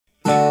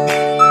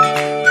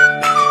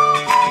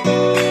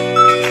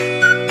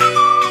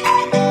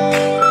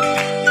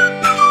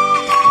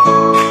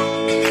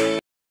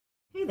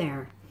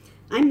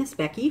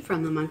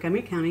from the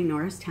Montgomery County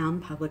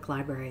Norristown Public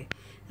Library,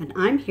 and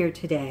I'm here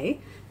today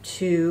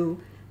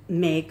to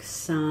make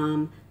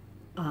some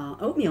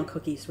oatmeal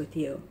cookies with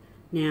you.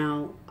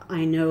 Now,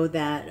 I know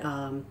that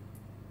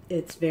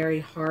it's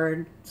very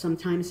hard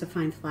sometimes to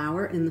find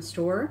flour in the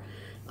store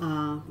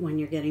when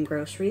you're getting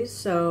groceries,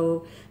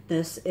 so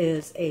this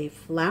is a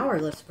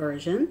flourless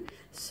version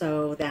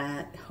so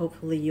that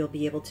hopefully you'll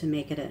be able to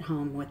make it at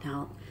home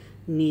without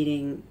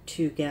needing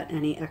to get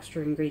any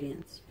extra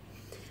ingredients.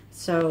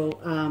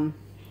 So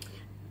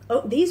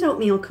these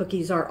oatmeal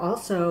cookies are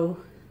also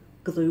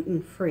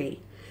gluten-free.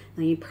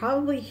 Now, you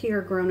probably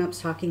hear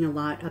grown-ups talking a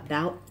lot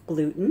about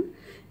gluten,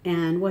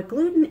 and what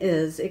gluten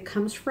is, it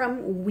comes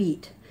from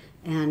wheat,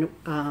 and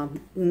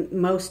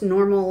most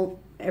normal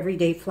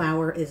everyday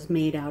flour is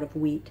made out of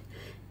wheat.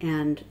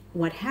 And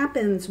what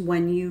happens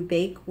when you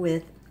bake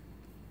with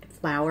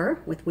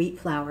flour, with wheat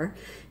flour,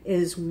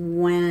 is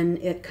when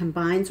it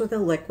combines with a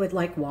liquid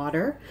like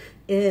water,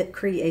 it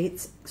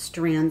creates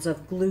strands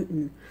of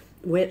gluten,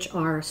 which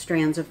are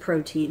strands of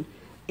protein.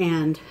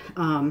 And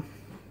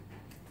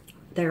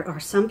there are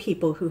some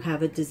people who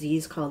have a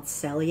disease called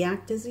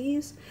celiac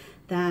disease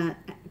that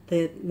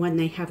when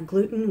they have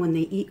gluten, when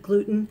they eat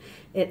gluten,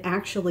 it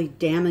actually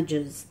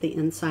damages the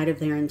inside of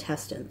their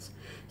intestines.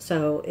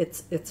 So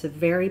it's a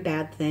very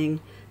bad thing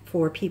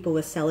for people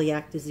with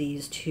celiac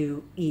disease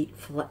to eat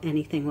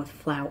anything with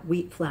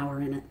wheat flour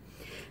in it.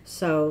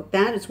 So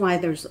that is why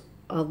there's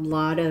a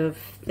lot of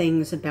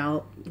things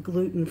about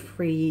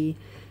gluten-free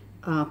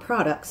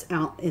products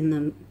out in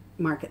the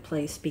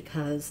marketplace,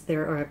 because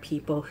there are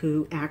people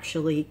who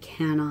actually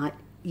cannot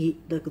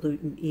eat the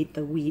gluten, eat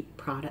the wheat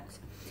products.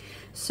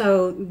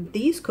 So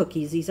these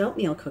cookies, these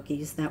oatmeal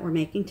cookies that we're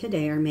making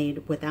today, are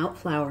made without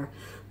flour.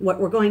 What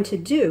we're going to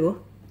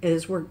do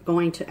is we're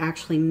going to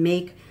actually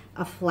make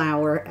a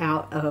flour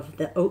out of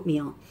the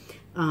oatmeal.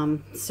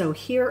 So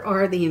here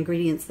are the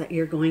ingredients that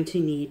you're going to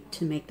need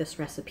to make this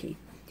recipe.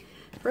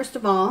 First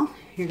of all,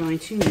 you're going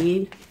to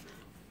need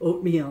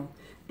oatmeal,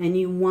 and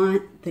you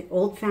want the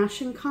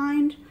old-fashioned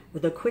kind or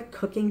the quick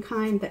cooking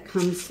kind that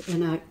comes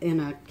in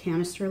a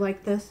canister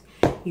like this.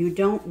 You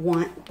don't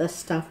want the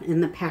stuff in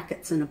the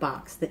packets in a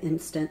box, the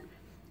instant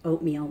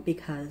oatmeal,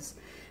 because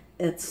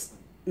it's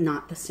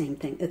not the same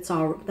thing.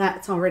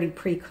 That's already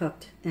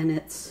pre-cooked, and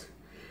it's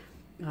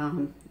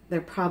they're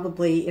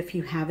probably, if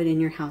you have it in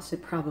your house,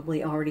 it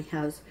probably already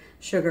has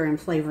sugar and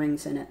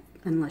flavorings in it,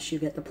 unless you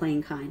get the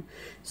plain kind.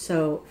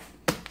 So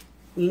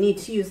you need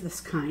to use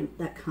this kind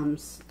that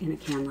comes in a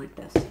can like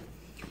this.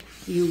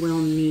 You will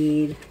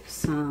need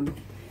some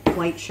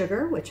white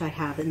sugar, which I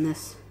have in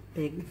this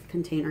big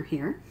container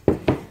here.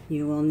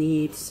 You will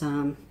need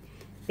some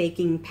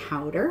baking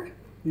powder,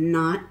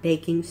 not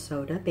baking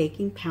soda.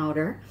 Baking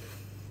powder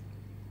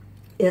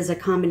is a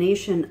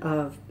combination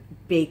of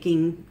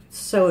baking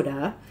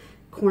soda,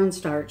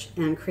 cornstarch,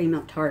 and cream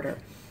of tartar.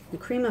 The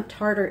cream of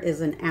tartar is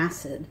an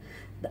acid.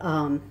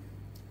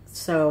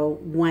 So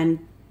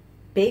when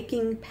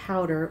baking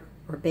powder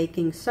or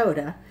baking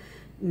soda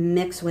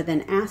mix with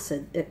an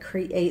acid, it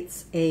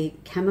creates a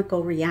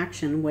chemical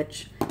reaction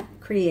which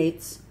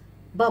creates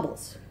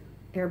bubbles,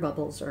 air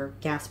bubbles or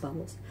gas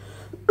bubbles.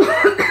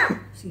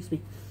 Excuse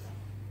me.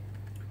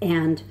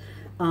 And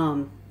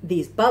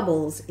these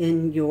bubbles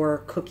in your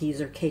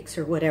cookies or cakes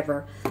or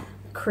whatever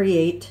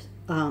create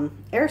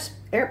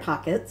air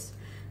pockets,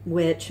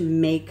 which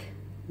make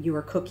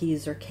your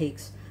cookies or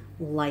cakes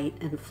light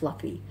and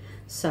fluffy.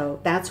 So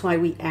that's why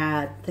we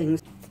add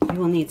things. You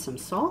will need some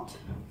salt.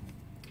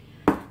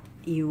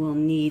 You will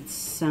need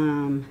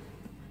some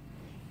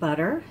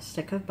butter, a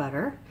stick of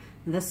butter.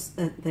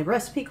 The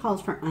recipe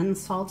calls for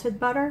unsalted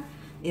butter.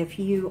 If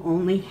you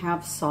only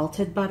have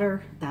salted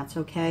butter, that's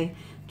okay.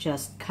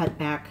 Just cut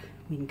back.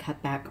 We can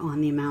cut back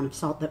on the amount of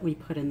salt that we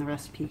put in the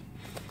recipe.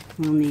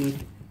 We'll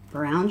need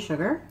brown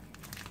sugar,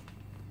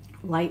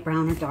 light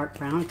brown or dark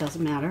brown, it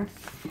doesn't matter.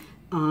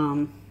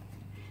 We'll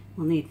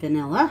need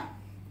vanilla,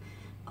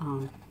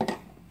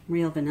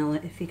 real vanilla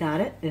if you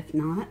got it. If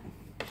not,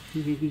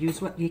 you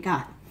use what you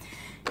got.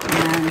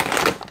 And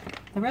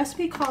the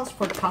recipe calls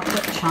for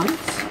chocolate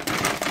chunks.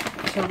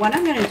 So what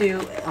I'm going to do,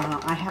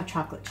 I have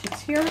chocolate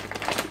chips here,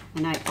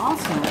 and I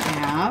also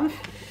have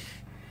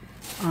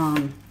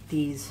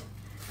these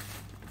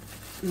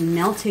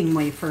melting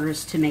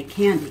wafers to make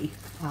candy.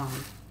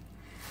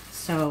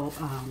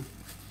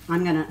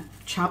 I'm going to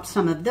chop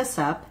some of this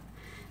up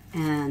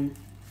and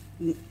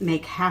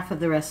make half of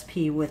the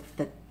recipe with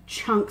the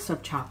chunks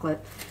of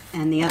chocolate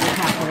and the other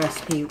half of the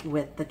recipe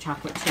with the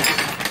chocolate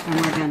chips, and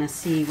we're going to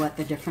see what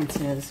the difference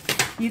is.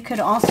 You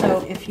could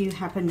also, if you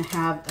happen to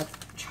have a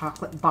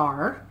chocolate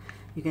bar,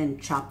 you can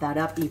chop that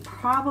up. You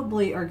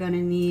probably are going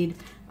to need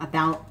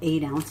about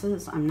 8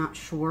 ounces. I'm not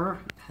sure,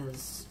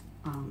 because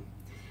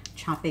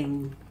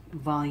chopping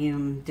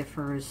volume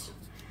differs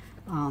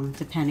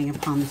depending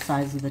upon the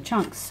size of the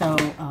chunks. So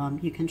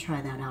you can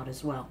try that out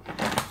as well.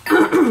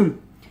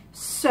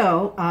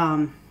 So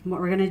what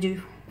we're going to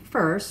do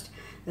first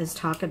is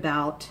talk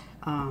about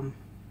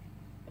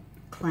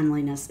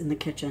cleanliness in the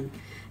kitchen.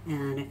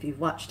 And if you've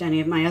watched any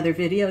of my other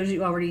videos,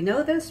 you already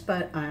know this,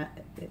 but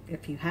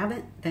if you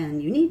haven't,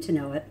 then you need to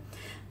know it.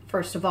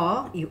 First of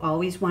all, you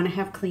always want to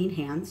have clean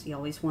hands. You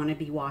always want to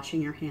be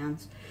washing your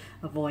hands.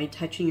 Avoid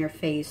touching your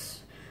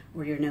face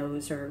or your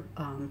nose, or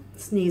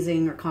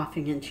sneezing or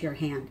coughing into your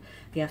hand.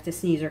 If you have to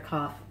sneeze or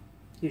cough,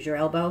 use your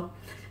elbow,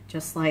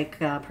 just like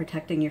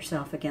protecting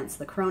yourself against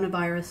the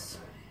coronavirus.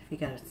 If you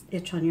got an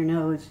itch on your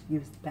nose,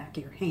 use the back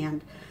of your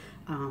hand.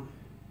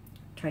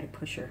 Try to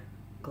push your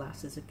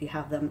glasses, if you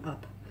have them,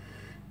 up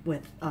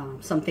with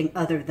something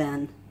other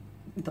than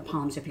the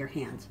palms of your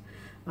hands.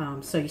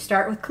 So you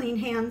start with clean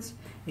hands.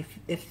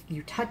 If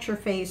you touch your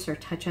face or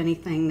touch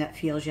anything that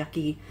feels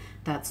yucky,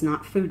 that's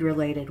not food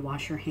related,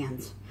 wash your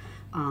hands.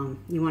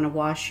 You want to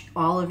wash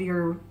all of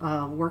your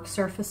work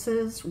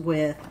surfaces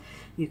with,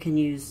 you can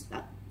use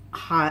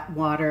hot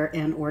water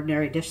and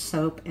ordinary dish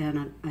soap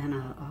and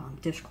a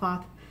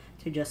dishcloth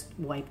to just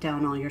wipe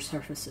down all your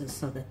surfaces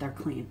so that they're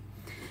clean.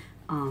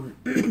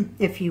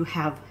 If you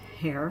have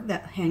hair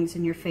that hangs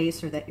in your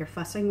face or that you're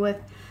fussing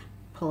with,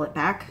 pull it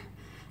back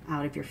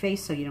out of your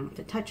face so you don't have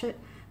to touch it.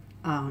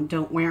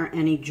 Don't wear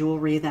any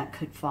jewelry that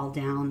could fall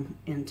down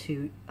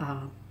into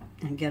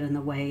and get in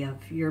the way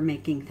of your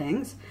making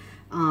things.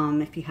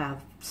 If you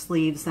have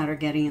sleeves that are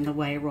getting in the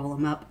way, roll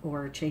them up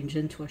or change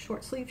into a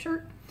short sleeve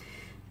shirt.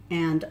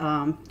 And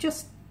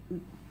just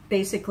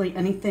basically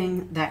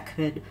anything that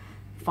could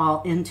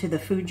fall into the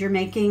food you're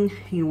making,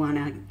 you want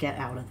to get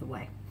out of the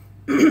way.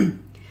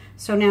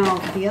 So now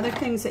the other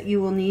things that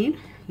you will need,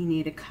 you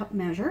need a cup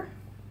measure.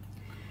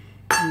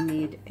 You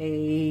need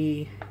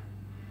a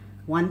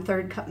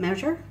 1/3 cup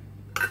measure,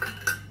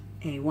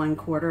 a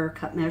 1/4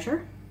 cup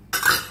measure.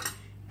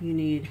 You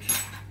need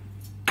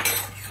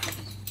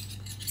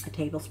a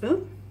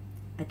tablespoon,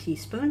 a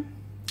teaspoon,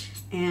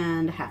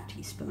 and a 1/2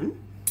 teaspoon.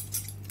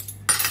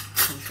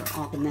 Those are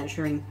all the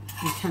measuring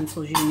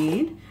utensils you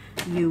need.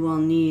 You will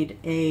need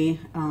a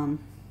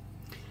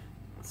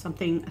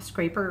a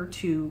scraper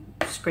to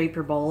scrape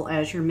your bowl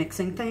as you're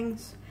mixing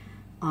things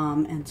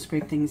and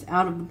scrape things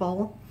out of the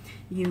bowl.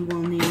 You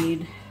will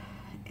need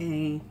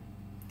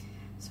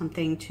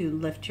something to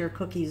lift your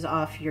cookies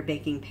off your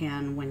baking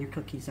pan when your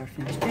cookies are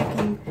finished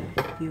baking.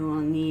 You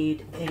will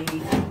need a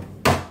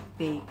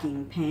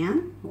baking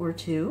pan or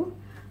two,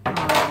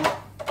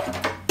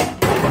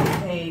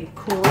 a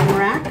cooling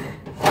rack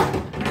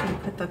to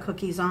put the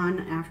cookies on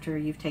after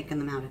you've taken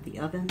them out of the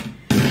oven.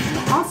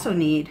 You also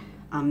need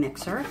a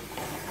mixer.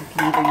 You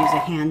can either use a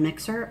hand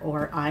mixer,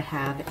 or I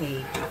have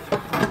a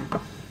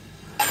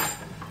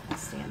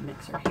stand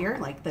mixer here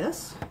like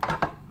this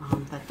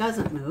that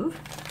doesn't move.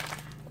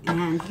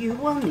 And you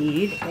will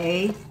need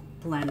a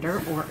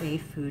blender or a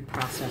food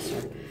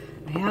processor.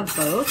 I have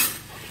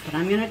both, but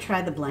I'm going to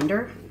try the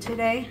blender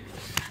today.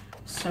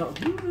 So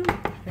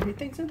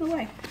everything's in the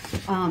way.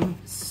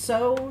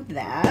 So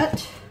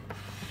that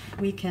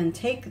we can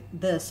take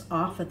this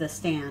off of the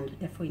stand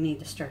if we need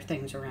to stir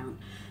things around.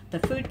 The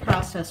food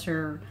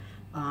processor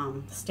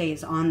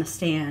stays on the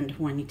stand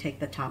when you take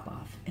the top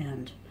off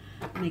and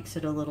makes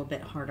it a little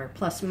bit harder.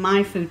 Plus,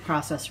 my food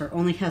processor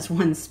only has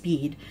one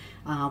speed,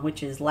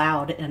 which is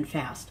loud and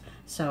fast.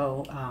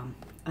 So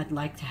I'd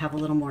like to have a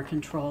little more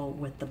control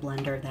with the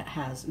blender that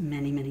has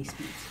many, many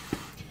speeds.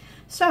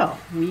 So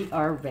we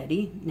are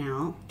ready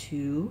now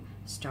to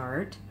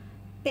start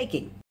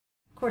baking.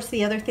 Of course,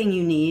 the other thing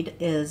you need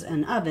is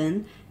an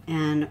oven,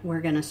 and we're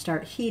going to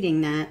start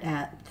heating that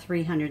at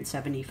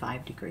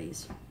 375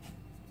 degrees.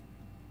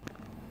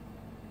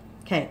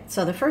 Okay,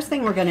 so the first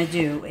thing we're going to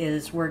do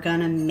is we're going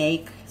to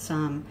make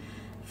some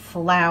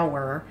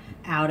flour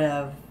out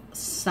of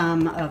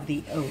some of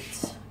the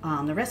oats.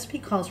 The recipe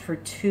calls for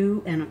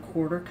 2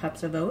 1/4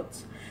 cups of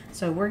oats.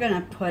 So we're going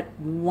to put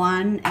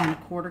 1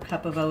 1/4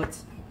 cup of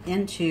oats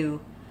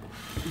into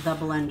the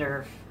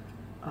blender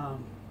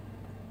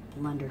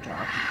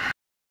jar.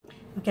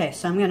 Okay,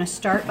 so I'm going to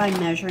start by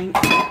measuring.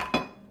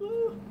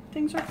 Ooh,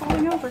 things are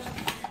falling over.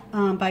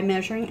 By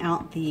measuring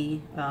out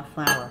the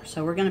flour.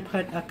 So we're going to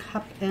put 1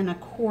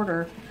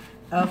 1/4 cups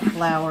of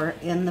flour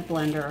in the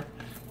blender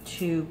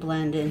to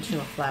blend into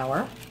a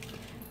flour.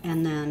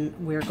 And then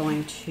we're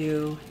going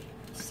to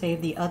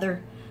save the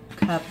other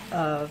cup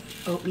of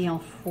oatmeal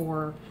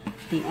for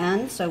the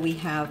end. So we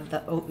have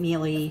the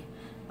oatmeal-y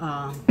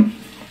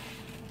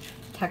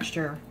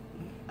texture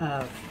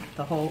of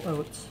the whole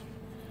oats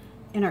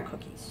in our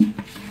cookies.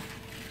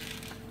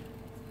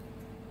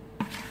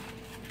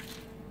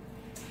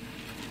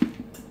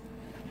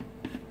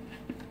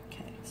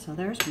 So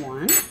there's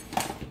one. Throw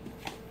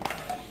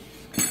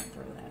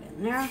that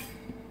in there,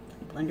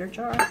 the blender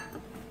jar.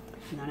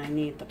 And then I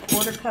need the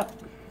 1/4 cup.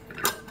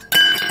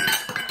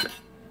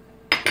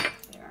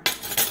 There.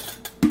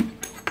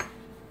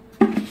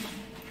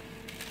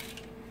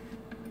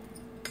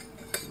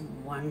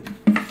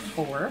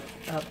 1/4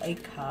 of a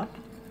cup.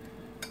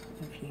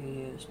 If you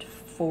used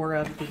 4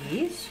 of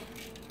these,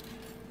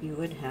 you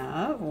would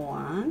have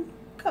 1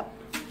 cup.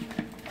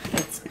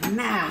 It's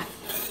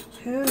math.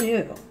 Who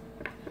knew?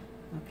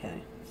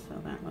 Okay, so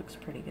that looks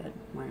pretty good.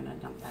 We're going to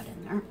dump that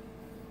in there.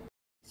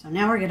 So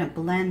now we're going to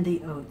blend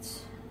the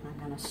oats. I'm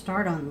going to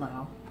start on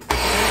low.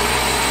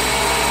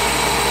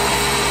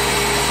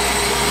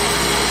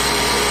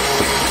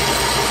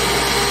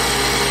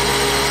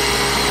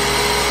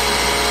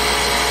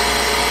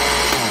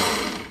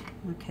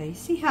 Okay,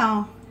 see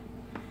how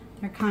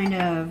they're kind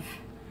of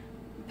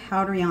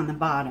powdery on the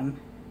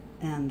bottom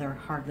and they're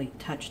hardly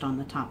touched on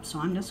the top. So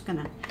I'm just going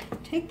to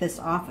take this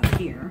off of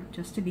here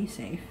just to be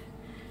safe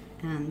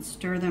and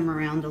stir them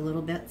around a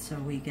little bit so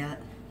we get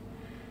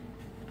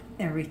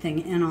everything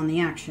in on the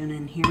action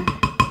in here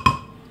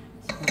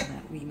so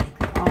that we make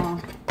it all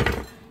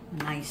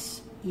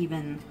nice,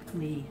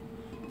 evenly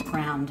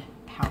browned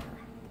powder.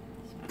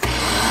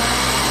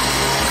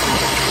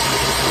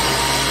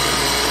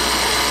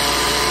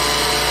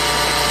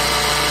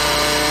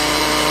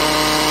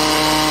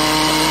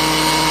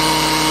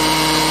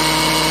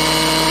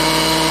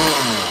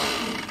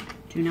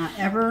 Do not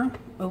ever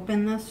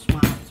open this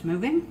while it's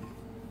moving.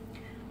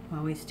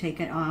 Always take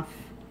it off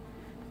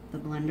the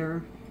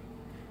blender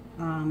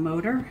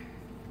motor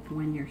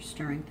when you're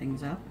stirring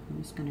things up.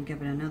 I'm just going to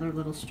give it another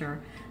little stir.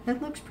 It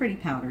looks pretty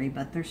powdery,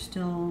 but there's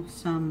still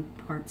some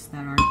parts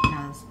that aren't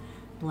as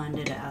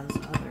blended as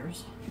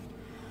others.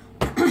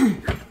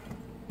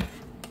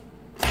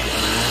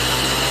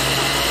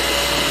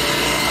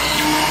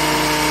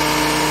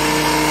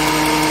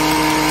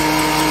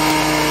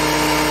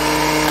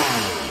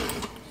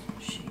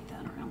 Shake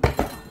that around.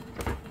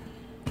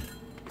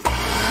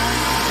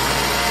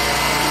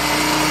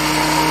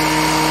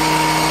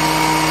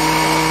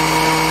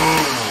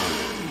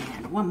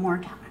 One more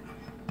time.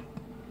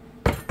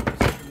 That's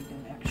pretty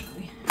good,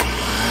 actually.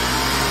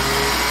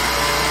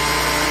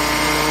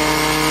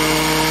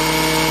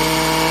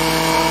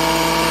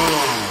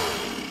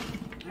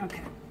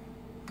 Okay.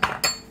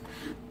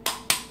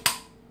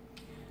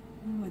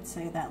 I would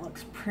say that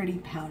looks pretty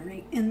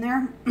powdery in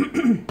there.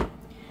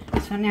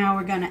 So now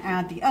we're going to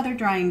add the other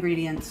dry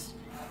ingredients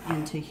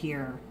into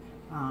here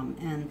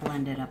and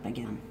blend it up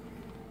again.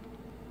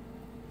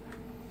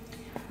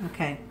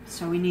 Okay,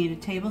 so we need a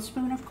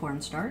tablespoon of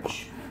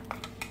cornstarch.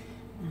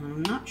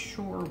 I'm not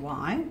sure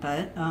why,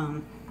 but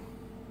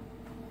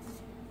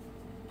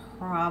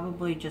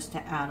probably just to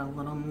add a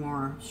little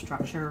more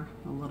structure,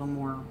 a little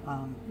more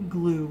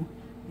glue,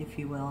 if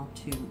you will,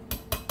 to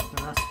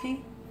the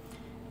recipe.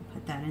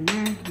 Put that in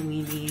there.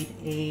 We need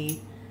a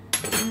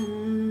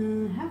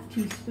half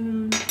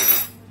teaspoon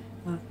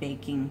of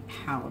baking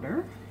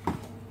powder.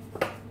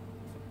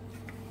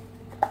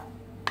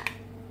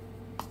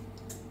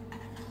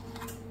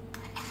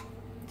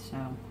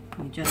 So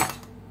we just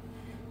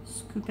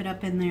scoop it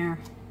up in there,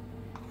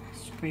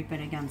 scrape it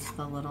against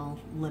the little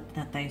lip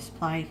that they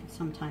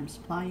sometimes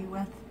supply you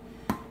with,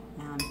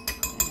 and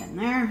put it in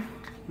there.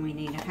 We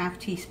need a half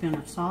teaspoon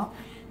of salt.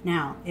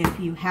 Now, if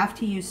you have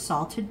to use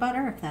salted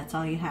butter, if that's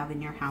all you have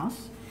in your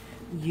house,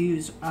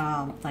 use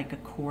like a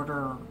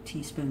quarter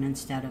teaspoon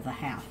instead of a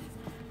half,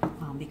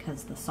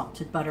 because the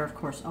salted butter, of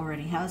course,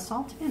 already has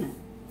salt in it.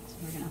 So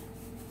we're gonna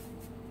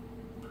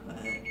put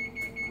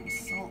my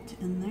salt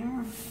in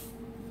there.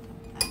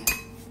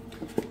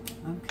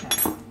 Okay,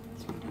 so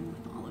we're done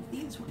with all of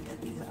these. We'll get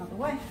these out of the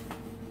way.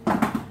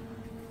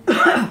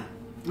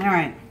 All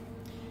right,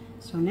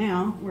 so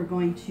now we're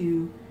going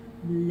to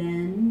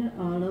blend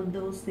all of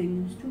those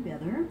things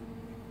together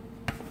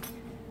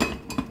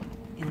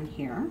in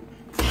here.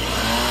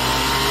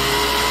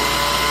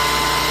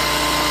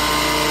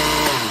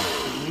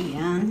 And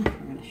again,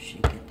 we're going to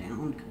shake it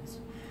down because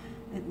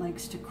it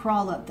likes to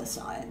crawl up the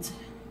sides.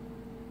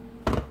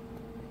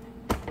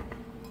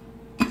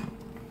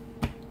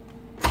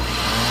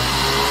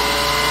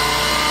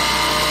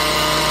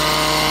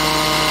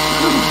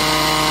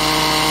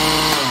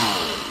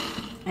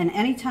 And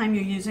anytime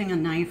you're using a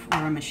knife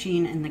or a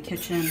machine in the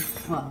kitchen,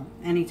 well,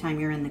 anytime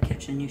you're in the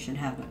kitchen, you should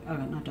have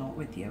an adult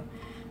with you.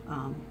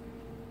 To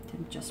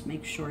just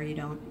make sure you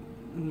don't,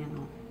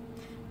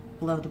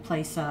 blow the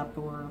place up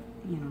or,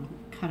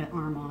 cut an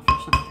arm off or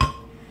something.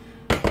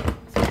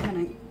 So I'm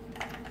going to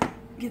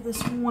give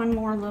this one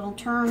more little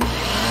turn.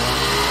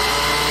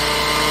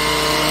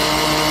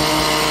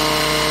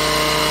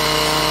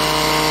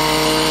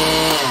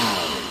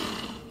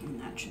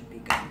 And that should be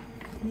good.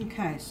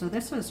 Okay, so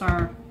this is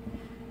our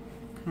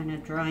kind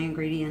of dry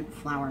ingredient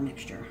flour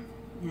mixture,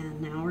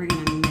 and now we're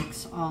going to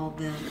mix all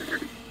the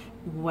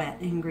wet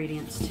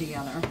ingredients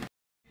together.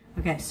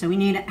 Okay, so we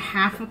need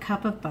half a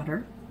cup of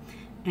butter,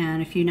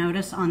 and if you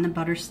notice on the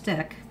butter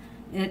stick,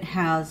 it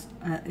has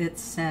it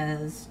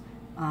says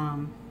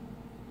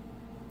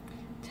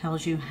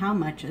tells you how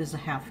much is a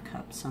half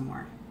cup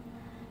somewhere.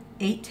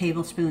 8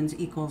 tablespoons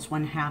equals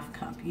 1/2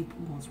 cup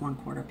equals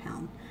 1/4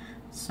 pound.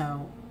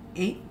 So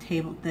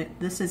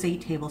this is 8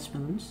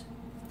 tablespoons.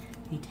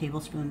 8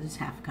 tablespoons is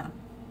half cup.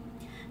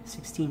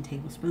 16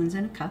 tablespoons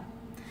in a cup.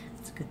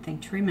 It's a good thing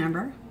to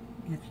remember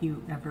if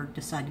you ever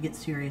decide to get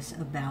serious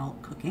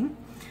about cooking.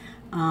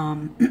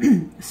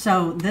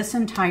 So this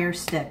entire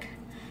stick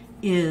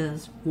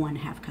is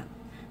 1/2 cup.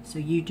 So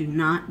you do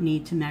not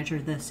need to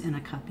measure this in a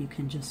cup. You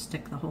can just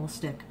stick the whole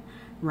stick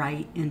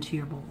right into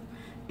your bowl.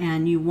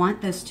 And you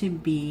want this to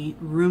be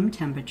room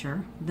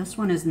temperature. This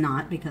one is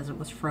not because it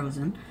was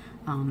frozen,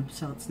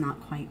 so it's not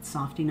quite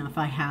soft enough.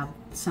 I have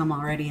some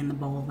already in the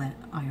bowl that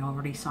I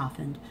already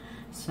softened,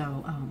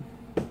 so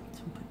we'll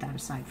put that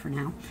aside for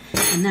now.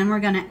 And then we're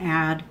going to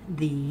add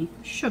the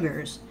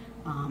sugars.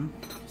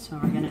 So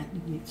we're going to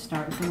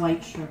start with the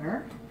white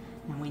sugar,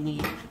 and we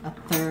need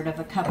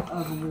 1/3 cup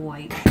of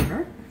white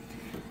sugar.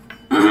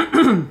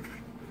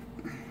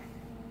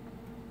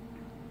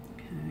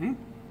 Okay,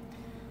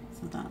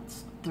 so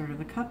that's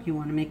 1/3 cup. You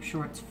want to make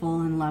sure it's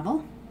full and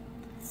level.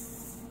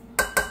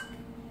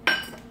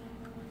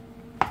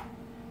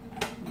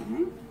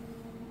 Okay.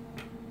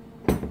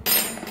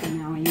 And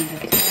now we need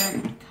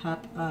 1/3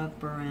 cup of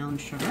brown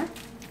sugar.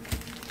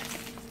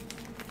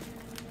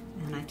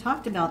 And I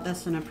talked about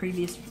this in a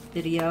previous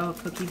video, a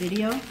cookie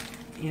video.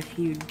 If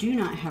you do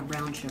not have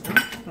brown sugar,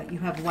 but you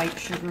have white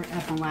sugar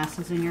and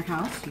molasses in your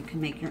house, you can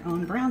make your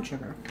own brown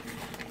sugar.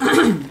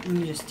 And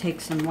you just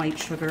take some white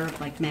sugar,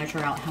 like measure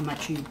out how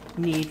much you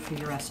need for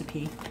your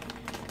recipe.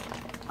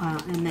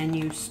 And then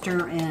you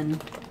stir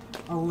in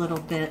a little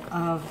bit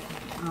of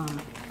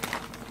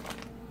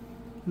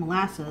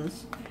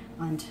molasses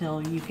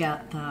until you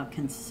get the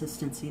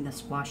consistency, the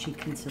squashy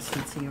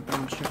consistency of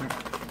brown sugar.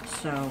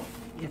 So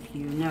if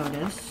you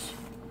notice,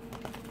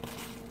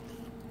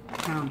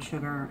 brown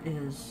sugar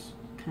is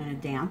kind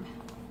of damp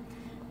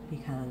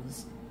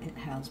because it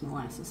has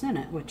molasses in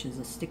it, which is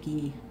a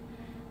sticky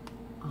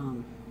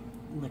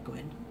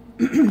liquid.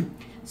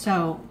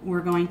 So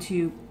we're going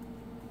to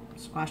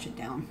squash it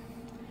down.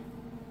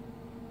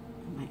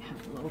 I might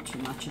have a little too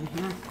much in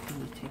here. I'm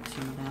going to take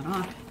some of that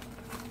off.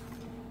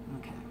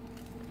 Okay.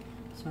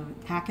 So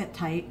pack it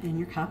tight in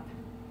your cup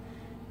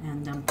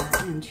and dump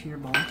that into your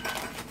bowl.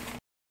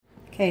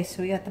 Okay,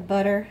 so we got the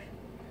butter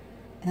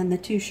and the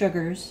 2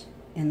 sugars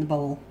in the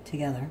bowl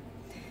together,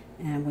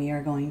 and we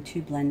are going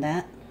to blend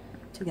that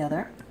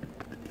together.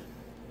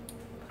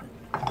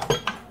 Put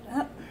that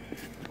up.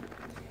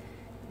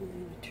 I'm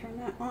going to turn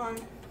that on.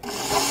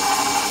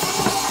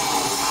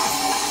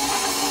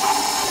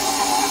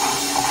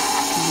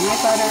 My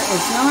butter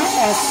is not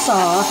as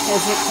soft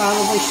as it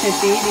probably should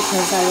be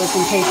because I was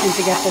impatient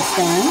to get this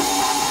done,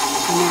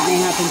 and that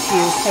may happen to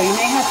you. So you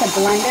may have to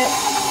blend it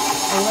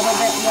a little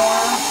bit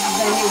more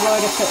than you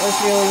would if it was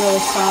really,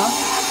 really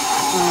soft.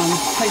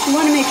 Because you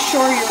want to make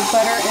sure your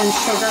butter and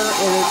sugar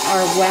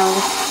are well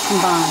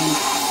combined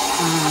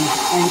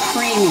and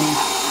creamy,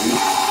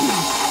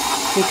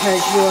 because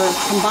you're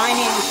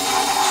combining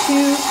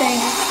 2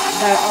 things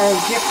that are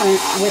different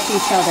with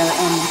each other,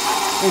 and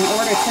in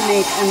order to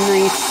make a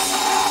nice,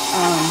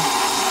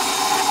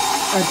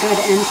 a good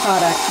end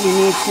product, you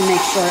need to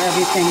make sure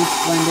everything's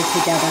blended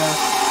together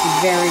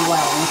very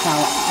well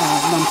without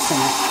lumps in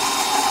it.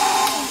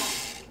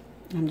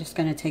 I'm just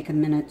going to take a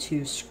minute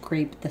to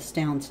scrape this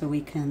down so we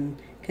can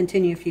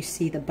continue. If you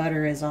see, the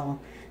butter is all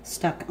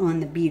stuck on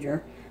the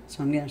beater,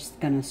 so I'm just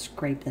going to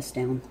scrape this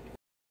down.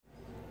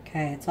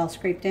 Okay, it's all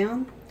scraped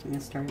down, so I'm going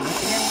to start it up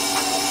again.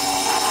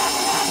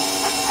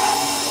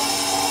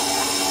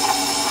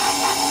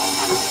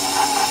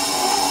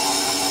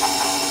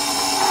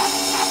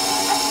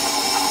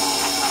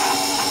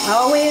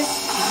 Always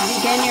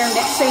begin your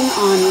mixing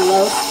on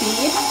low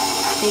speed,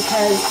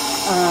 because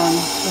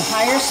the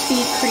higher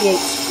speed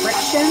creates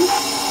friction,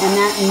 and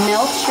that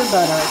melts your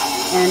butter,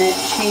 and it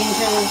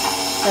changes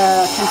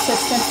the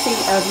consistency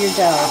of your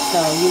dough. So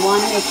you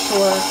want to make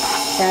sure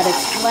that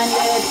it's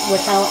blended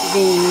without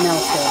being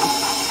melted.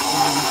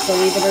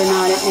 Believe it or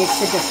not, it makes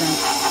a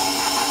difference.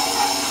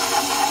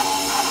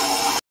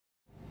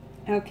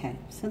 Okay,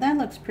 so that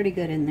looks pretty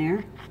good in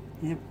there.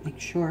 Make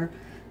sure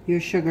your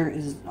sugar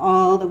is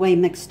all the way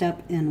mixed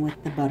up in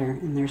with the butter,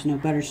 and there's no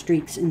butter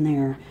streaks in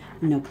there,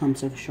 no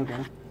clumps of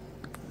sugar.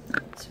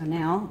 So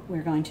now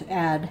we're going to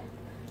add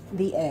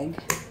the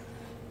egg.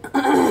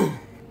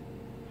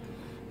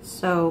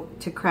 So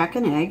to crack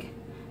an egg,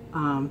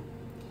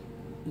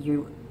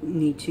 you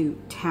need to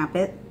tap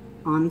it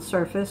on the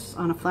surface,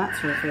 on a flat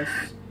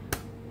surface,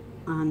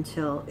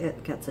 until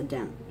it gets a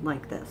dent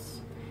like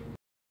this.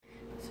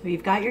 So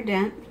you've got your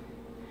dent.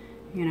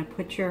 You're going to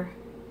put your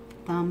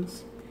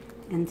thumbs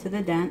into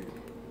the dent.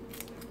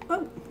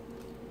 Oh,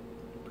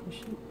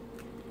 push it.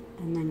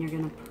 And then you're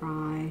going to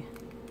pry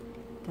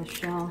the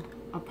shell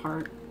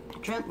apart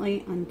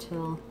gently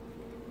until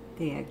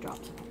the egg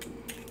drops out.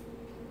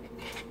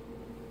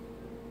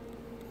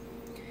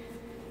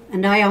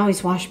 And I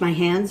always wash my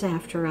hands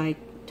after I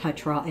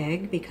touch raw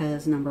egg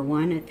because, number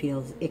one, it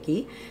feels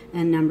icky,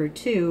 and number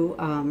two,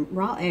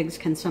 raw eggs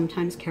can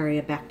sometimes carry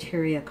a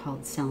bacteria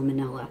called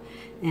salmonella,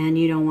 and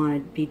you don't want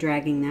to be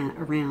dragging that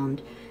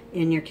around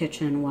in your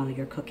kitchen while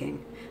you're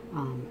cooking.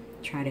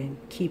 Try to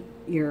keep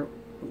your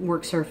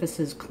work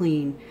surfaces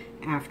clean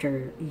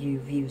after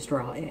you've used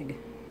raw egg.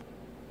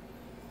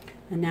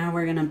 And now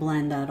we're going to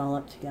blend that all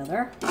up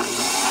together.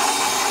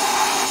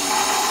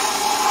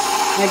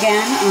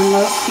 Again, on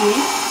low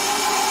speed.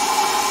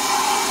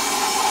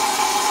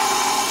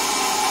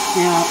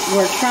 Now,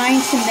 we're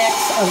trying to mix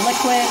a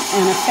liquid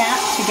and a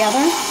fat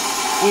together,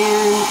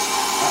 and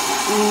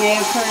you may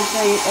have heard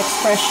the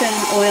expression,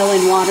 oil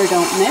and water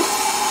don't mix,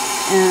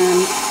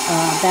 and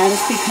that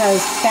is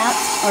because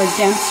fats are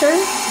denser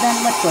than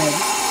liquid,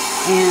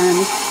 and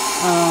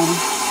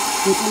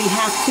we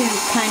have to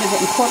kind of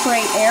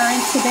incorporate air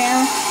into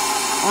there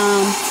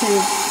to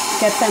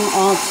get them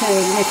all to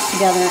mix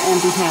together and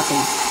be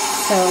happy.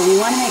 So we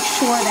want to make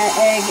sure that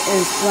egg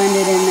is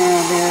blended in there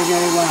very,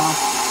 very well.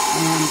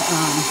 And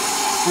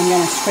I'm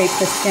going to scrape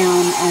this down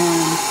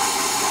and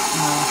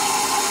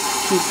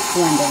keep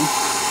blending.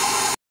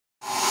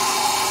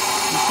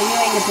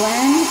 Continuing to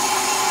blend.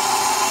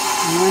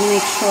 You want to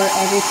make sure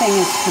everything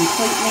is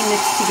completely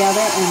mixed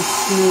together and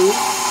smooth,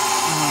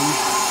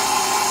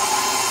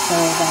 so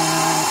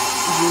that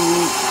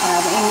you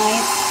have a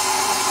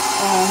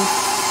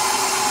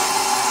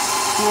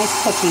nice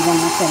cookie when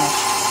you're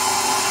finished.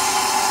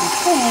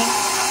 Okay,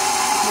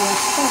 we're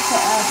supposed to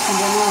add some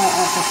vanilla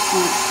at this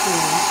point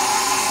too.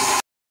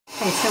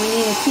 Okay, so we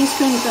need a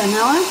teaspoon of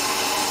vanilla,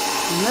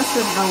 and this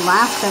is the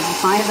last of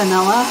my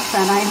vanilla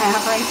that I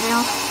have right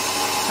now.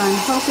 So I'm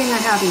hoping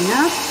I have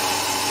enough,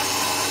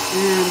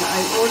 and I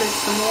ordered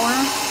some more,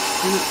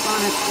 and it's on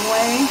its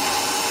way.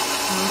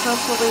 So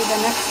hopefully the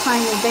next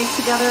time we bake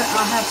together,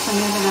 I'll have some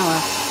new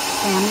vanilla.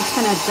 Okay, I'm just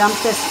going to dump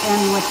this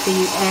in with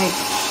the egg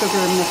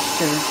sugar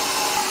mixture.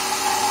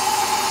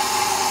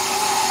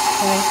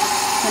 Okay,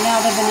 so now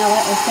the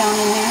vanilla is down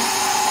in there,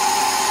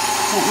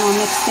 getting all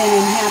mixed in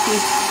and happy.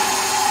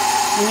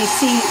 And you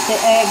see the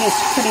egg is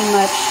pretty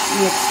much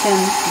mixed in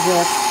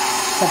with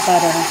the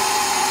butter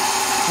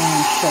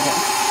and sugar.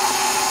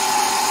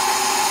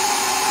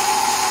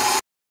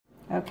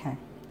 Okay,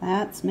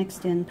 that's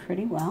mixed in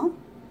pretty well.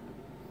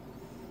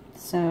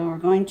 So we're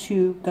going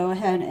to go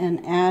ahead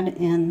and add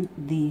in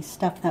the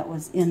stuff that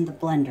was in the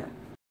blender.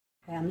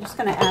 Okay, I'm just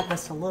going to add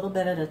this a little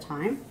bit at a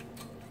time.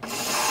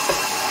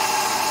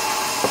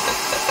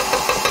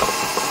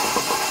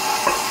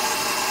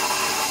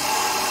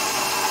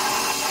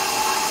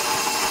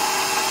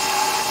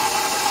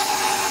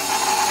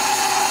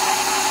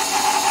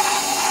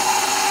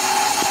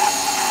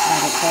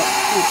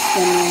 Mixed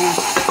in there.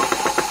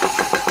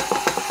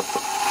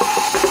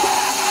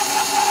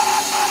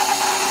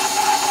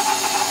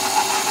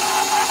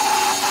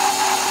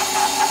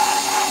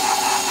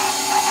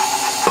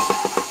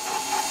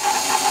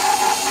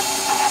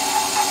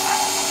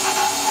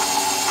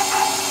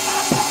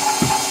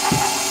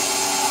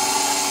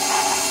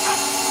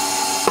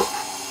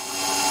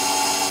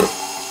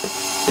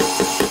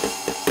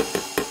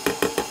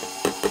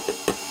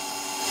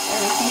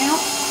 Everything out.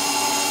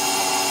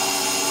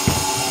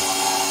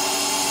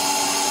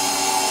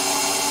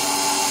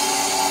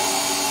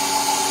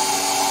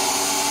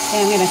 Okay,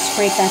 I'm going to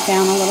scrape that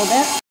down a little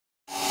bit.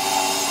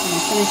 I'm going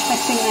to finish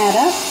mixing that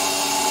up.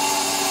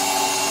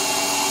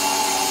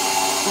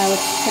 That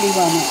looks pretty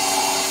well mixed.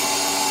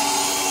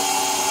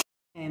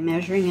 Okay, I'm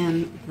measuring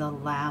in the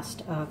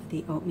last of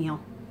the oatmeal.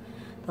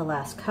 The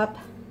last cup,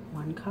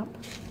 1 cup.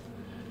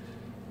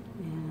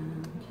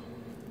 And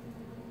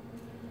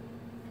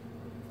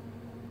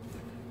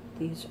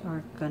these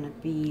are going to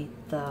be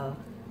the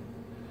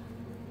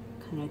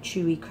kind of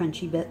chewy,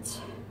 crunchy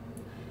bits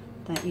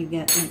that you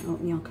get in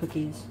oatmeal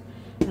cookies.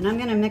 And I'm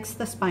going to mix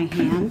this by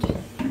hand,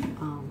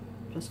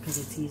 just because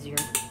it's easier.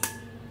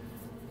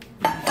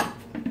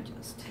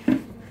 Just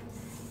get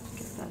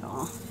that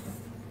all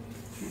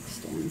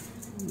mixed in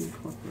and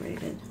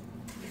incorporated.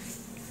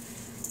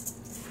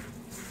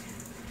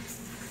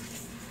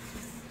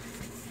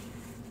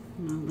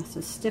 Now this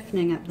is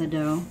stiffening up the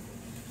dough.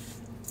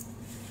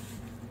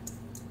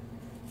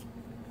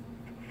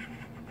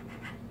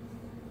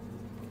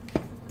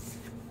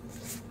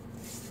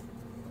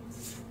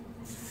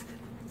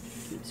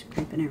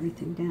 Scraping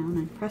everything down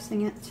and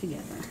pressing it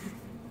together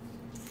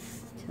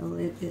till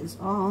it is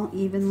all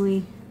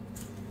evenly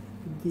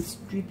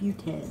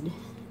distributed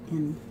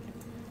in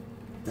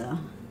the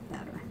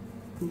batter.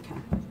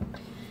 Okay,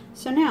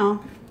 so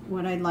now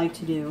what I'd like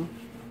to do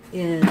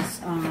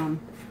is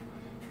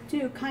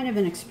do kind of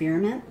an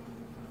experiment.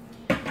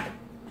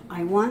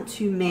 I want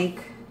to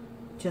make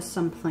just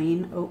some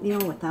plain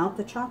oatmeal without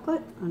the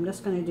chocolate. I'm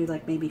just going to do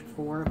like maybe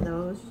 4 of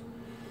those,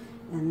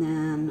 and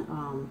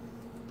then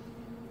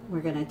we're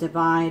going to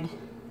divide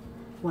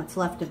what's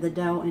left of the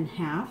dough in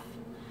half,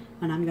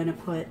 and I'm going to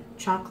put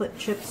chocolate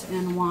chips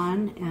in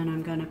one, and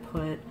I'm going to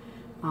put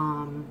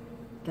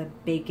the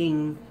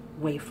baking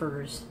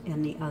wafers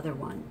in the other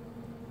one.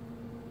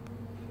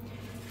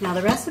 Now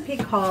the recipe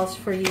calls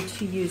for you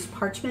to use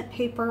parchment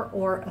paper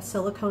or a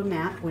silicone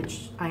mat,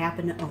 which I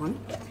happen to own,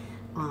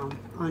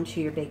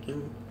 onto your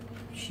baking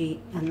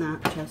sheet, and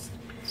that just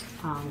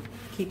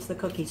keeps the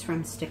cookies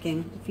from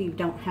sticking. If you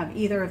don't have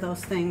either of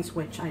those things,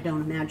 which I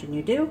don't imagine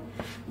you do,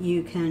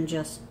 you can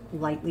just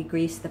lightly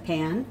grease the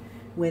pan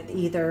with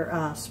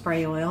either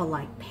spray oil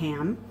like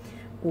Pam,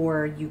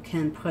 or you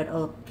can put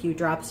a few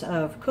drops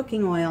of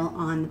cooking oil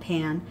on the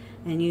pan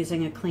and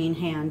using a clean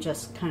hand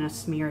just kind of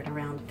smear it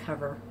around to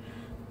cover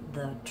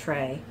the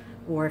tray.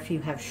 Or if you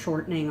have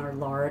shortening or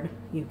lard,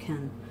 you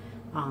can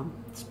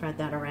spread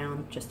that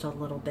around just a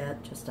little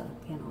bit, just a,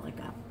 you know, like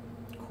a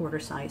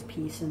quarter-size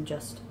piece and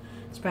just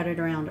spread it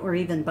around, or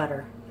even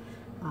butter.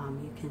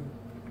 You can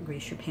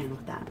grease your pan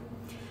with that.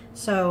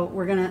 So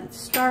we're gonna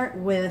start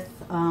with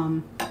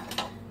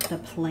the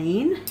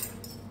plain.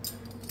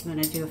 I'm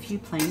gonna do a few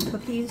plain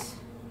cookies,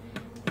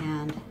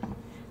 and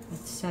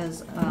it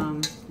says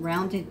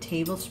rounded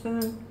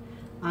tablespoon.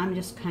 I'm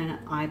just kind of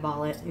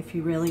eyeball it. If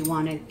you really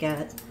want to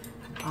get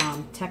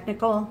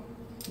technical,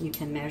 you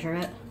can measure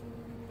it.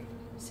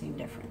 Same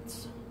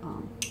difference.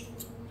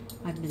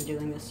 I've been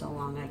doing this so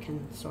long I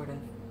can sort of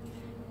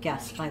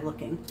guess by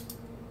looking.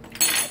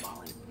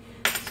 Eyeballing.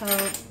 So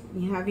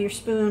you have your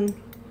spoon.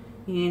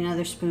 You need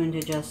another spoon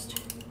to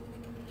just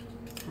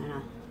kind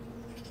of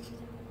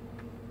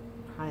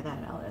pry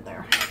that out of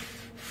there.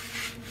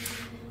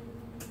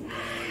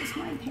 Here's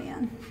my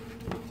pan.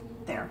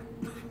 There.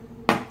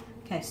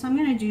 Okay, so I'm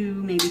going to do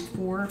maybe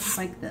 4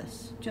 like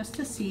this, just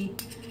to see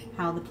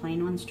how the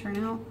plain ones turn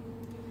out.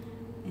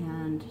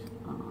 And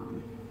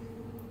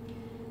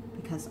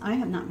because I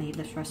have not made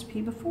this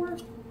recipe before,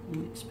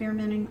 I'm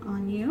experimenting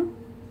on you.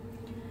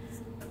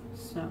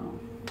 So,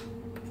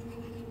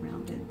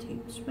 rounded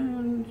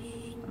tablespoons.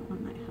 That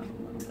one might have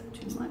a little bit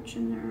too much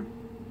in there.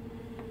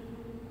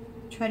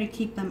 Try to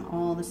keep them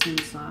all the same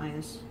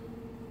size.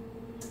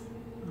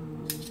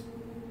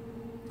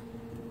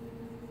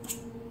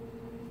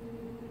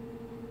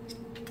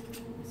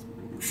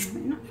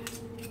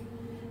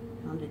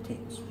 Rounded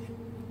tablespoon.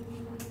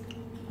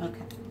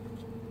 Okay.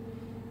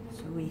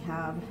 So we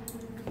have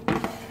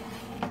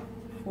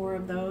 4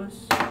 of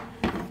those.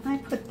 I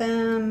put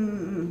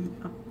them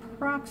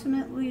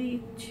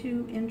approximately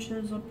 2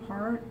 inches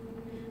apart,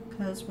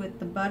 because with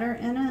the butter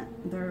in it,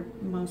 they're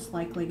most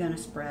likely going to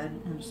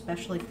spread, and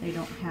especially if they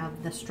don't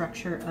have the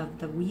structure of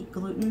the wheat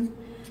gluten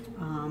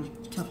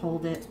to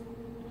hold it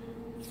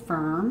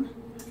firm,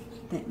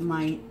 they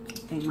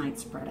might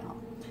spread out.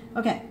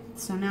 Okay,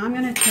 so now I'm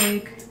going to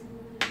take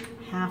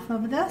half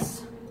of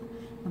this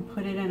and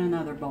put it in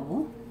another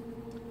bowl.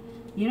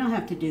 You don't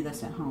have to do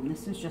this at home.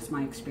 This is just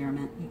my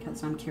experiment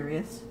because I'm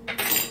curious.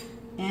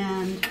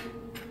 And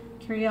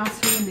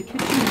curiosity in the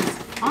kitchen is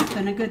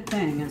often a good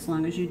thing, as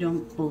long as you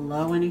don't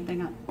blow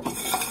anything up.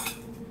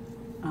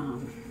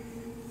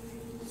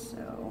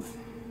 So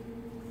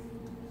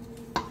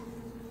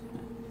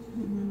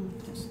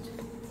just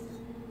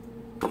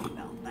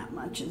about that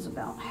much is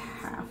about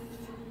half.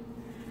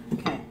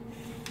 Okay,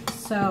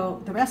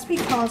 so the recipe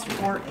calls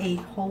for a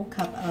whole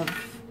cup of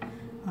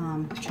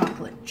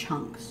chocolate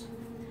chunks.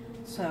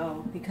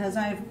 So because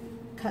I've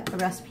cut the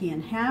recipe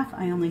in half,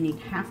 I only need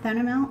half that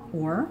amount,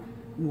 or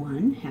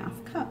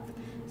 1/2 cup.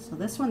 So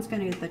this one's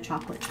going to get the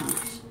chocolate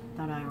chunks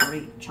that I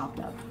already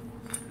chopped up.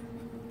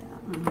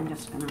 That one I'm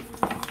just going to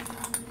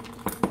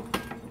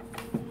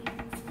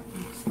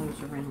mix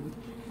those around.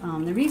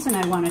 The reason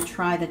I want to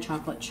try the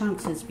chocolate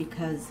chunks is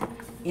because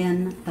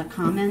in the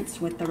comments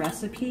with the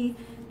recipe,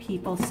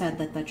 people said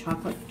that the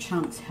chocolate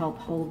chunks help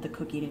hold the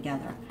cookie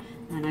together.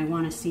 And I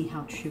want to see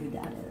how true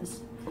that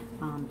is.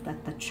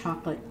 That the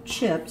chocolate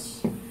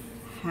chips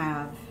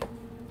have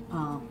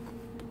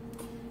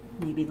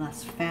maybe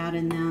less fat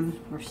in them,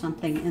 or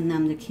something in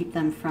them to keep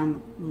them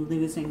from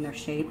losing their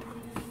shape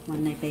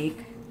when they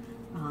bake.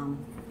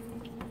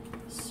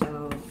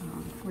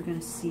 We're going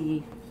to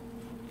see.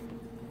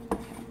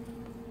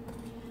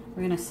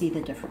 We're going to see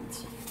the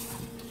difference.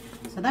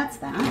 So that's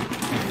that.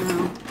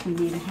 Now we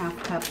need a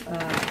 1/2 cup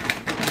of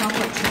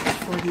chocolate chips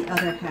for the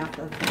other half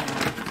of the.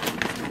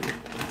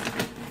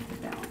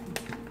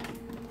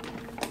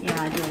 Yeah,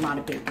 I do a lot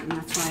of baking.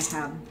 That's why I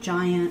have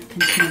giant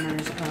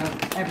containers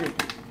of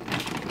everything.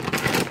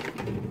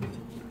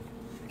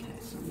 Okay,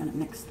 so I'm going to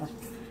mix the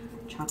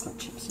chocolate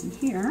chips in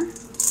here,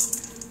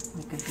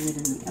 like I did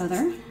in the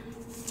other.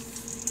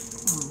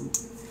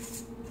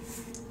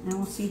 And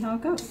we'll see how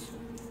it goes.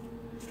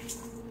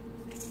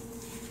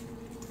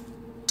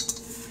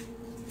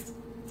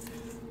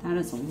 That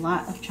is a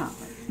lot of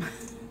chocolate.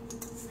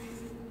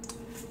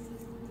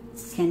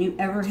 Can you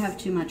ever have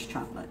too much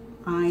chocolate?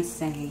 I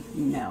say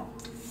no.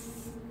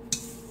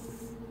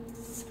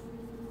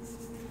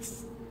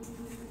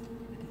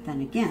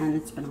 Then again,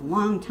 it's been a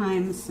long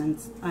time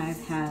since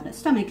I've had a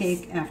stomach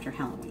ache after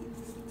Halloween.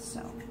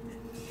 So,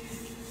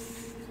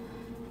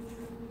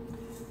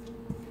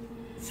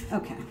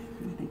 okay,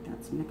 I think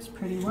that's mixed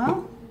pretty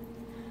well.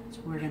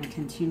 So we're going to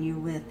continue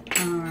with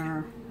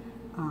our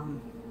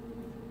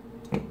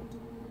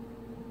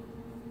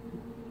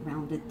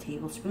rounded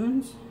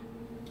tablespoons.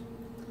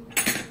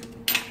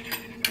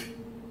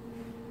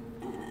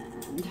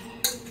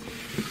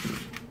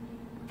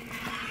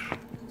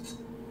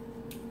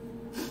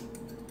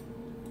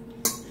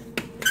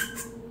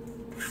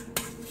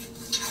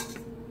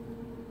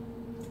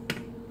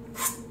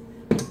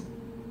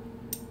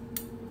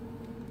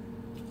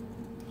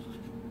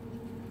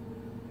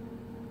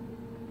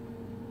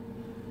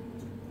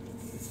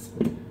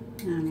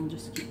 And we'll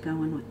just keep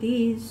going with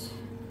these.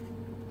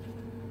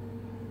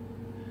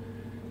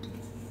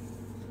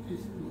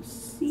 And we'll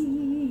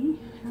see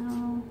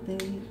how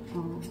they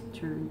all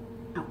turn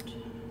out.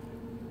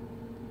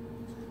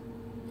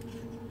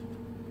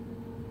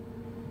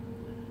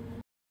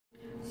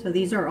 So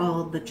these are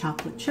all the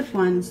chocolate chip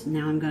ones.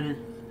 Now I'm going to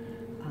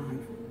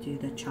do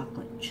the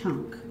chocolate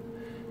chunk.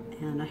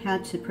 And I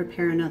had to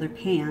prepare another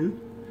pan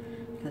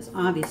because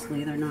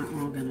obviously they're not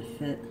all going to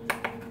fit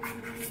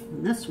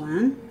in this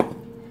one.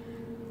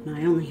 And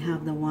I only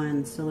have the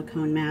one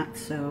silicone mat,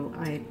 so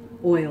I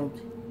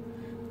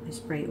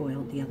spray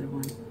oiled the other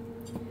one.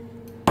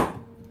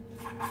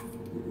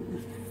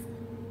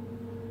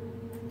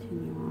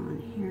 Continue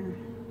on here.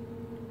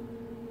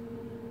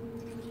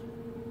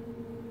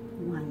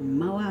 One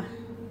moa.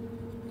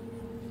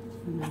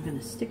 And I'm going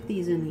to stick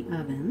these in the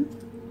oven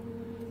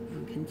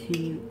and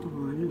continue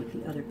on with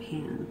the other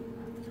pan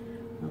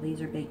while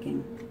these are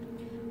baking.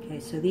 Okay,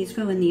 so these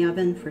go in the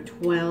oven for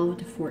 12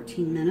 to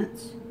 14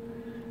 minutes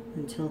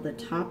until the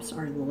tops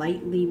are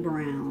lightly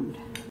browned.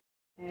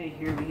 Okay,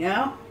 here we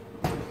go.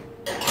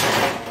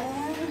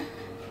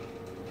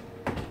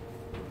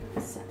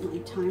 Set my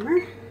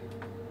timer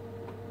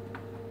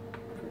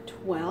for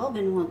 12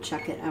 and we'll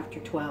check it after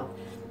 12.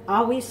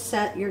 Always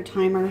set your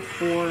timer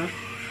for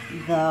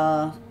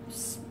the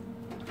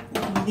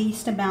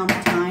least amount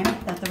of time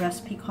that the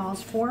recipe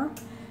calls for,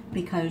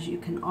 because you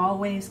can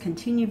always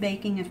continue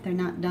baking if they're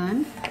not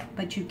done,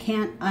 but you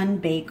can't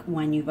unbake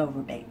when you've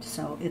overbaked.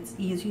 So it's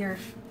easier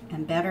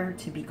and better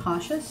to be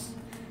cautious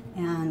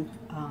and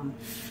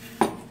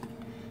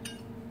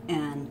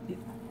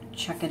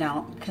check it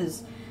out,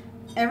 because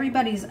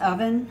everybody's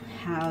oven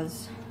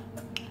has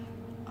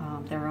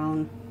their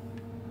own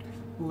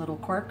little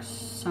quirks.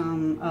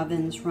 Some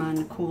ovens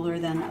run cooler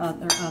than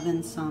other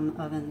ovens, some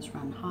ovens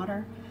run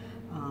hotter.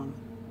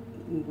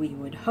 We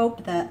would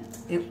hope that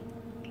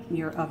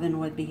your oven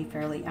would be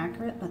fairly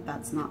accurate, but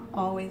that's not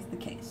always the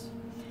case.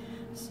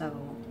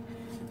 So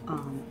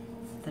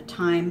the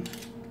time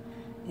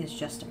is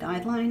just a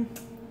guideline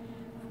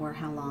for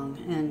how long,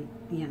 and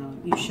you know,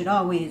 you should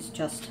always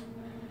just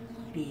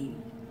be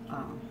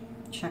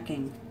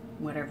checking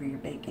whatever you're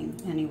baking.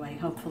 Anyway,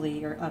 hopefully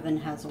your oven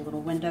has a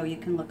little window you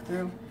can look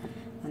through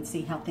and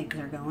see how things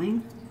are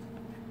going,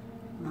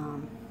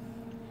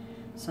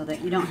 so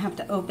that you don't have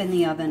to open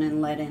the oven and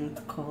let in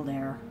cold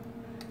air,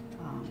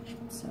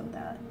 so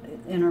that it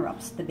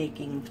interrupts the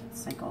baking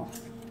cycle.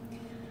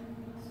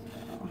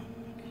 So,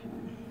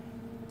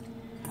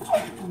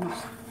 okay.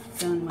 Almost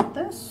done with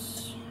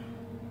this.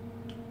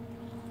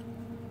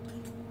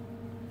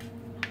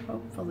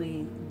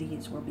 Hopefully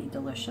these will be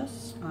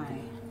delicious.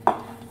 I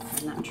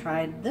have not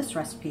tried this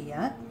recipe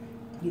yet.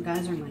 You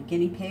guys are my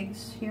guinea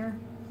pigs here.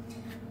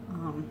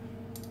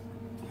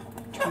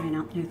 Trying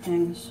out new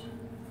things.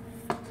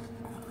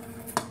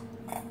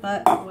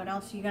 But what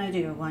else are you going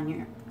to do when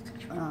you're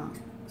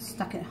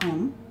stuck at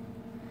home,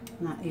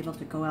 not able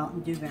to go out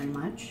and do very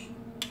much?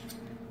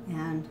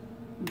 And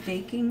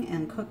baking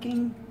and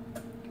cooking,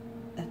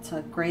 it's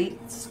a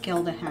great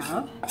skill to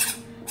have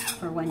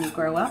for when you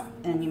grow up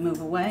and you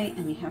move away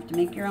and you have to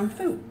make your own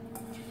food.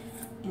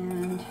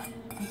 And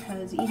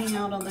because eating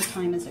out all the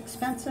time is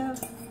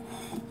expensive,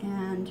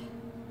 and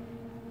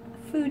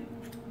food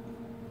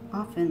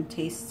often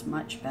tastes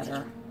much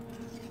better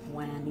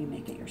when you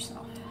make it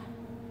yourself,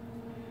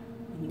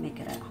 when you make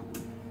it at home.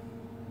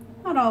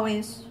 Not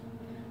always.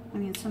 I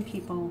mean, some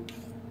people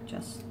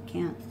just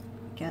can't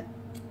get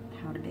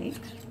how to bake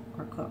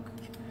or cook,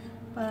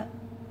 but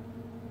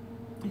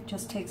it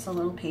just takes a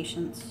little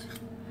patience,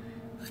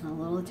 a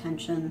little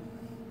attention,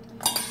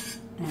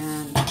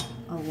 and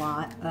a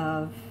lot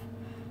of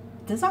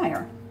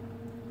desire.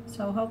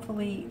 So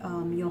hopefully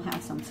you'll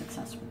have some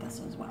success with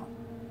this as well.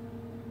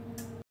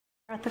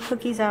 Got the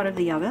cookies out of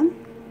the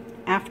oven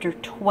after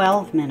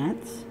 12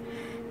 minutes.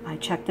 I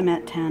checked them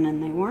at 10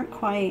 and they weren't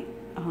quite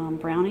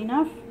brown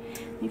enough.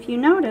 If you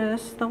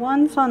notice, the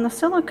ones on the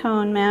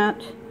silicone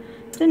mat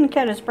didn't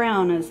get as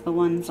brown as the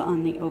ones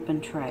on the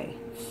open tray.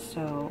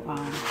 So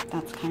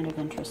that's kind of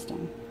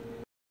interesting.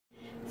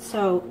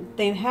 So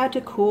they've had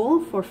to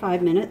cool for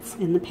 5 minutes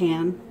in the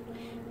pan,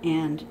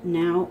 and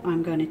now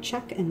I'm going to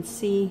check and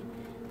see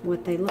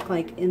what they look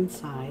like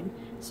inside.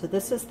 So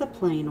this is the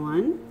plain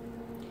one.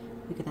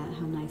 Look at that,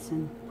 how nice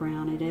and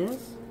brown it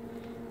is.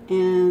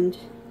 And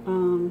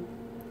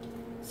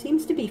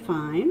seems to be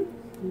fine.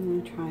 I'm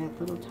going to try a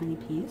little tiny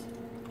piece.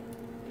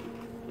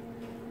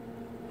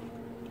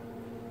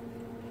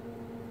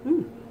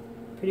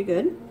 Pretty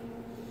good.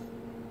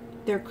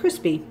 They're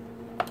crispy,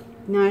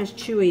 not as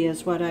chewy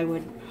as what I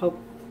would hope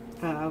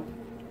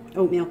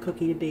oatmeal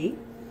cookie to be,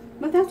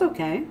 but that's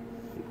okay.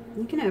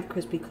 You can have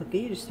crispy cookie,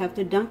 you just have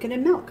to dunk it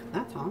in milk,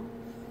 that's all.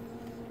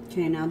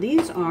 Okay, now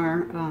these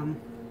are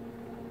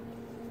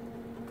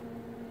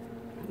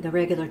the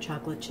regular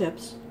chocolate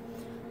chips,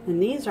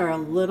 and these are a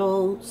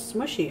little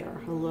smushier,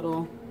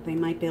 they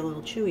might be a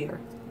little chewier.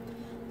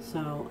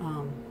 So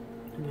I'm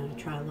going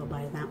to try a little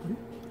bite of that one.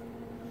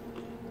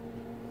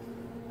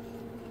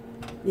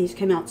 These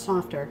came out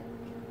softer,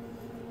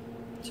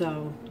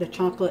 so the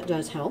chocolate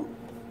does help.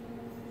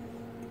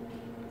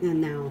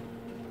 And now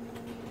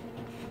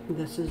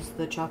this is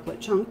the chocolate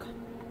chunk,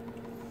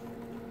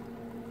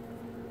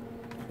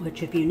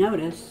 which, if you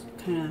notice,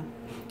 kind of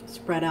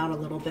spread out a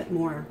little bit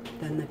more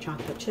than the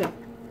chocolate chip.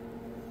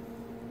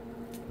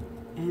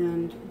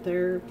 and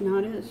they're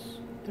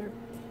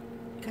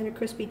kind of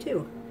crispy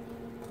too.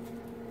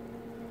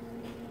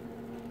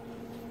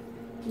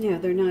 Yeah,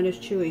 they're not as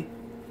chewy.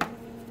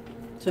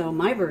 So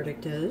my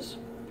verdict is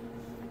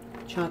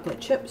chocolate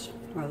chips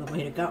are the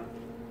way to go.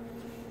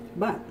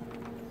 But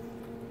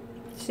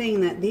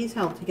seeing that these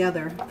held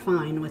together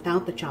fine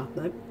without the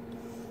chocolate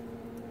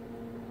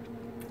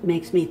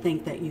makes me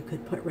think that you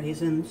could put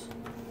raisins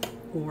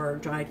or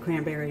dried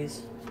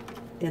cranberries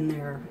in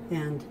there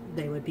and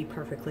they would be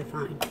perfectly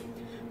fine.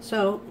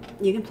 So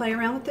you can play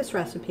around with this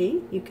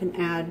recipe. You can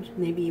add,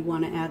 maybe you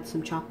want to add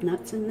some chopped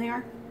nuts in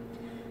there.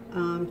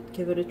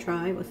 Give it a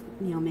try with,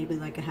 maybe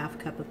like a half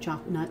cup of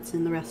chopped nuts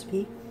in the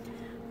recipe.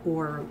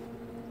 Or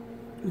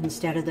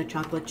instead of the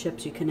chocolate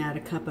chips, you can add a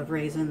cup of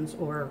raisins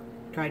or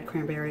dried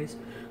cranberries,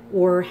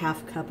 or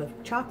half cup of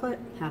chocolate,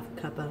 half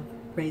cup of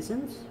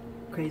raisins,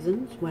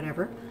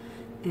 whatever.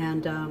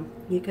 And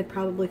you could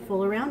probably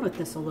fool around with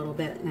this a little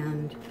bit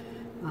and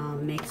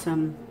make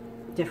some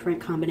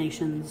different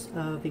combinations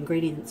of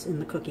ingredients in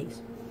the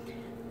cookies.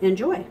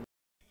 Enjoy!